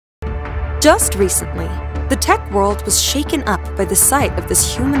Just recently, the tech world was shaken up by the sight of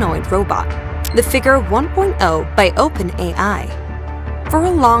this humanoid robot, the Figure 1.0 by OpenAI. For a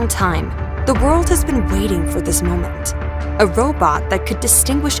long time, the world has been waiting for this moment. A robot that could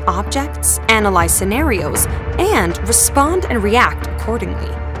distinguish objects, analyze scenarios, and respond and react accordingly.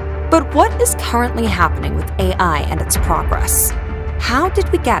 But what is currently happening with AI and its progress? How did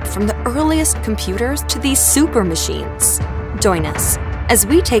we get from the earliest computers to these super machines? Join us as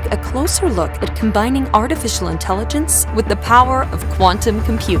we take a closer look at combining artificial intelligence with the power of quantum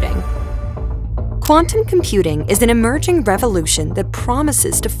computing. Quantum computing is an emerging revolution that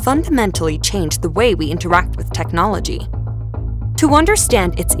promises to fundamentally change the way we interact with technology. To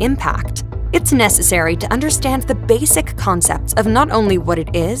understand its impact, it's necessary to understand the basic concepts of not only what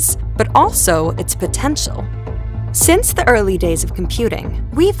it is, but also its potential. Since the early days of computing,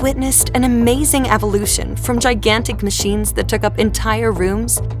 we've witnessed an amazing evolution from gigantic machines that took up entire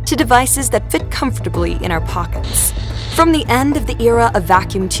rooms to devices that fit comfortably in our pockets. From the end of the era of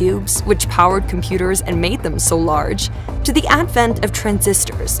vacuum tubes, which powered computers and made them so large, to the advent of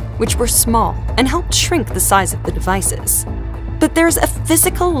transistors, which were small and helped shrink the size of the devices. But there's a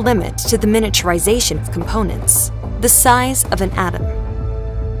physical limit to the miniaturization of components, the size of an atom.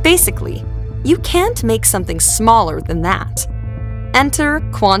 Basically, you can't make something smaller than that. Enter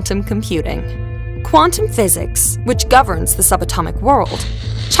quantum computing. Quantum physics, which governs the subatomic world,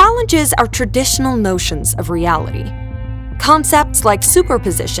 challenges our traditional notions of reality. Concepts like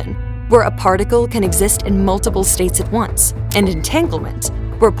superposition, where a particle can exist in multiple states at once, and entanglement,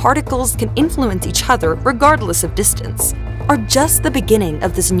 where particles can influence each other regardless of distance, are just the beginning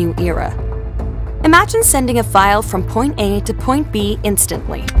of this new era. Imagine sending a file from point A to point B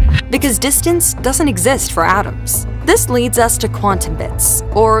instantly, because distance doesn't exist for atoms. This leads us to quantum bits,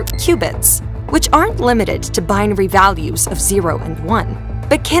 or qubits, which aren't limited to binary values of 0 and 1,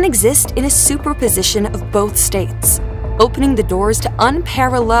 but can exist in a superposition of both states, opening the doors to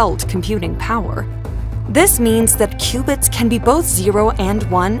unparalleled computing power. This means that qubits can be both 0 and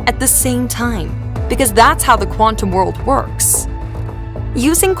 1 at the same time, because that's how the quantum world works.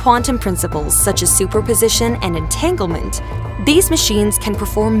 Using quantum principles such as superposition and entanglement, these machines can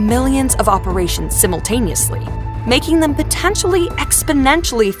perform millions of operations simultaneously, making them potentially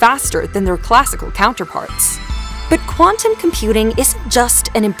exponentially faster than their classical counterparts. But quantum computing isn't just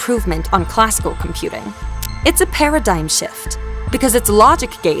an improvement on classical computing. It's a paradigm shift, because its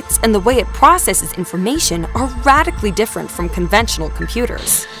logic gates and the way it processes information are radically different from conventional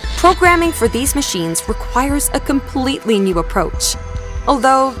computers. Programming for these machines requires a completely new approach.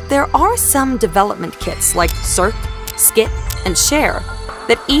 Although there are some development kits like Circ, Skit, and Share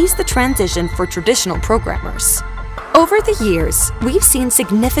that ease the transition for traditional programmers. Over the years, we've seen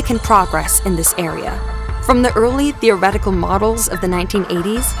significant progress in this area, from the early theoretical models of the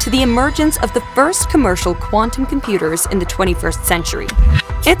 1980s to the emergence of the first commercial quantum computers in the 21st century.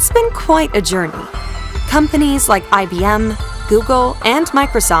 It's been quite a journey. Companies like IBM, Google, and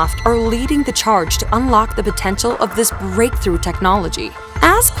Microsoft are leading the charge to unlock the potential of this breakthrough technology.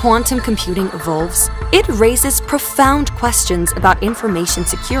 As quantum computing evolves, it raises profound questions about information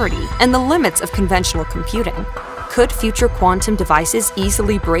security and the limits of conventional computing. Could future quantum devices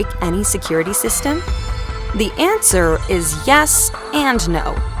easily break any security system? The answer is yes and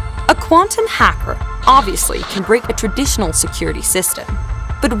no. A quantum hacker obviously can break a traditional security system.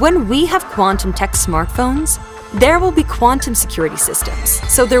 But when we have quantum tech smartphones, there will be quantum security systems,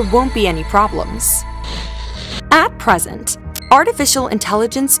 so there won't be any problems. At present, artificial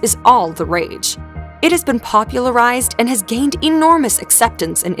intelligence is all the rage. It has been popularized and has gained enormous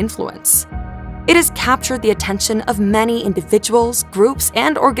acceptance and influence. It has captured the attention of many individuals, groups,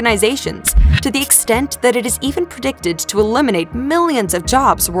 and organizations to the extent that it is even predicted to eliminate millions of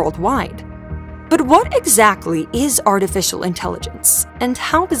jobs worldwide. But what exactly is artificial intelligence, and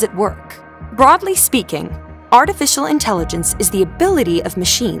how does it work? Broadly speaking, artificial intelligence is the ability of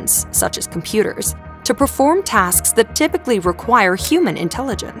machines, such as computers, to perform tasks that typically require human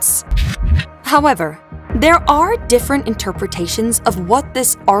intelligence. However, there are different interpretations of what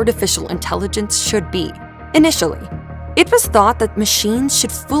this artificial intelligence should be. Initially, it was thought that machines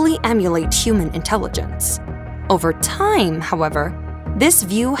should fully emulate human intelligence. Over time, however, this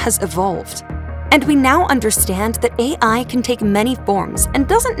view has evolved, and we now understand that AI can take many forms and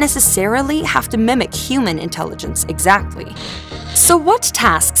doesn't necessarily have to mimic human intelligence exactly. So what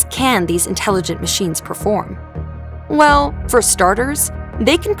tasks can these intelligent machines perform? Well, for starters,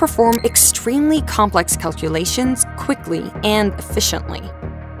 they can perform extremely complex calculations quickly and efficiently.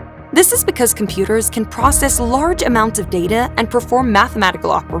 This is because computers can process large amounts of data and perform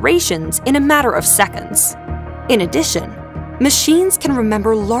mathematical operations in a matter of seconds. In addition, Machines can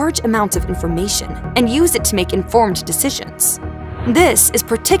remember large amounts of information and use it to make informed decisions. This is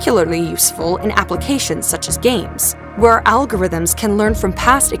particularly useful in applications such as games, where algorithms can learn from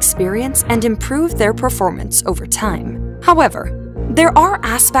past experience and improve their performance over time. However, there are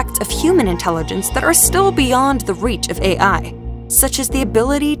aspects of human intelligence that are still beyond the reach of AI, such as the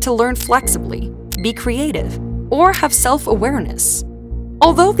ability to learn flexibly, be creative, or have self-awareness.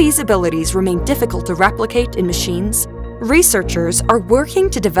 Although these abilities remain difficult to replicate in machines, researchers are working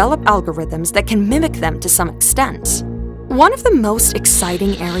to develop algorithms that can mimic them to some extent. One of the most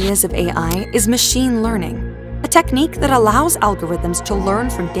exciting areas of AI is machine learning, a technique that allows algorithms to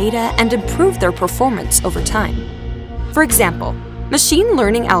learn from data and improve their performance over time. For example, machine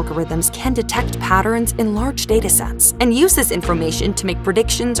learning algorithms can detect patterns in large datasets and use this information to make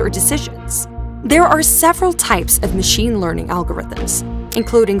predictions or decisions. There are several types of machine learning algorithms,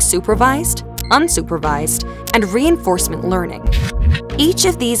 including supervised, unsupervised, and reinforcement learning. Each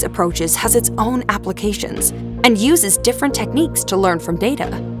of these approaches has its own applications and uses different techniques to learn from data.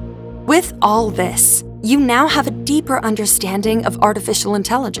 With all this, you now have a deeper understanding of artificial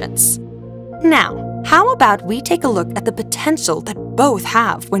intelligence. Now, how about we take a look at the potential that both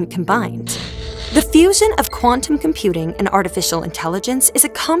have when combined? The fusion of quantum computing and artificial intelligence is a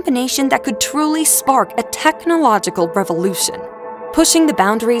combination that could truly spark a technological revolution, pushing the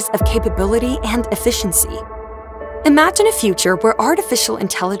boundaries of capability and efficiency. Imagine a future where artificial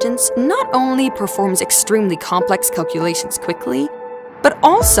intelligence not only performs extremely complex calculations quickly, but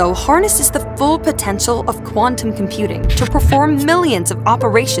also harnesses the full potential of quantum computing to perform millions of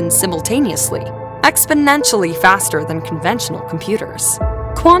operations simultaneously, exponentially faster than conventional computers.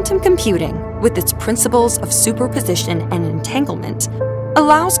 Quantum computing, with its principles of superposition and entanglement,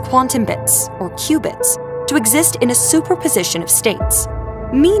 allows quantum bits, or qubits, to exist in a superposition of states,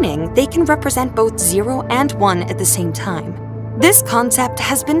 meaning they can represent both 0 and 1 at the same time. This concept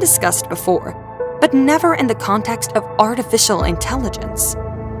has been discussed before, but never in the context of artificial intelligence,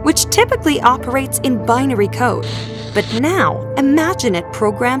 which typically operates in binary code. But now, imagine it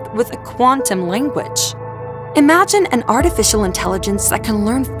programmed with a quantum language. Imagine an artificial intelligence that can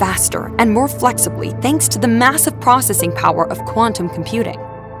learn faster and more flexibly thanks to the massive processing power of quantum computing.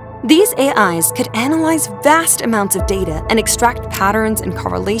 These AIs could analyze vast amounts of data and extract patterns and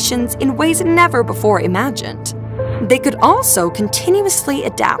correlations in ways never before imagined. They could also continuously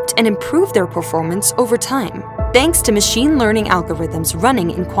adapt and improve their performance over time, thanks to machine learning algorithms running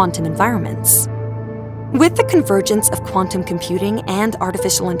in quantum environments. With the convergence of quantum computing and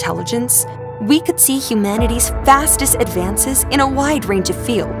artificial intelligence, we could see humanity's fastest advances in a wide range of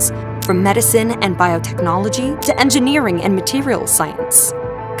fields, from medicine and biotechnology to engineering and materials science.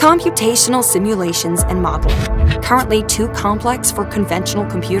 Computational simulations and modeling, currently too complex for conventional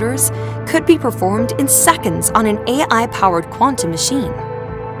computers, could be performed in seconds on an AI-powered quantum machine.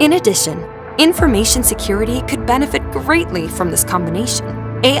 In addition, information security could benefit greatly from this combination.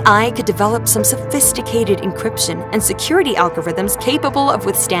 AI could develop some sophisticated encryption and security algorithms capable of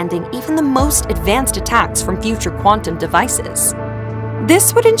withstanding even the most advanced attacks from future quantum devices.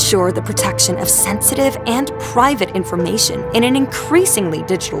 This would ensure the protection of sensitive and private information in an increasingly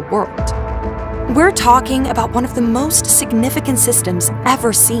digital world. We're talking about one of the most significant systems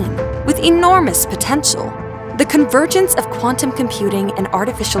ever seen, with enormous potential. The convergence of quantum computing and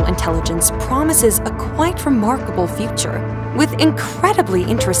artificial intelligence promises a quite remarkable future, with incredibly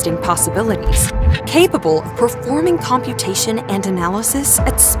interesting possibilities, capable of performing computation and analysis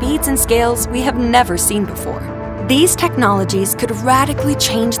at speeds and scales we have never seen before. These technologies could radically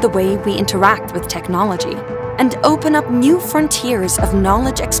change the way we interact with technology and open up new frontiers of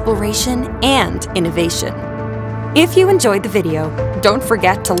knowledge exploration and innovation. If you enjoyed the video, don't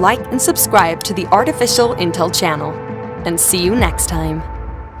forget to like and subscribe to the Artificial Intel channel. And see you next time.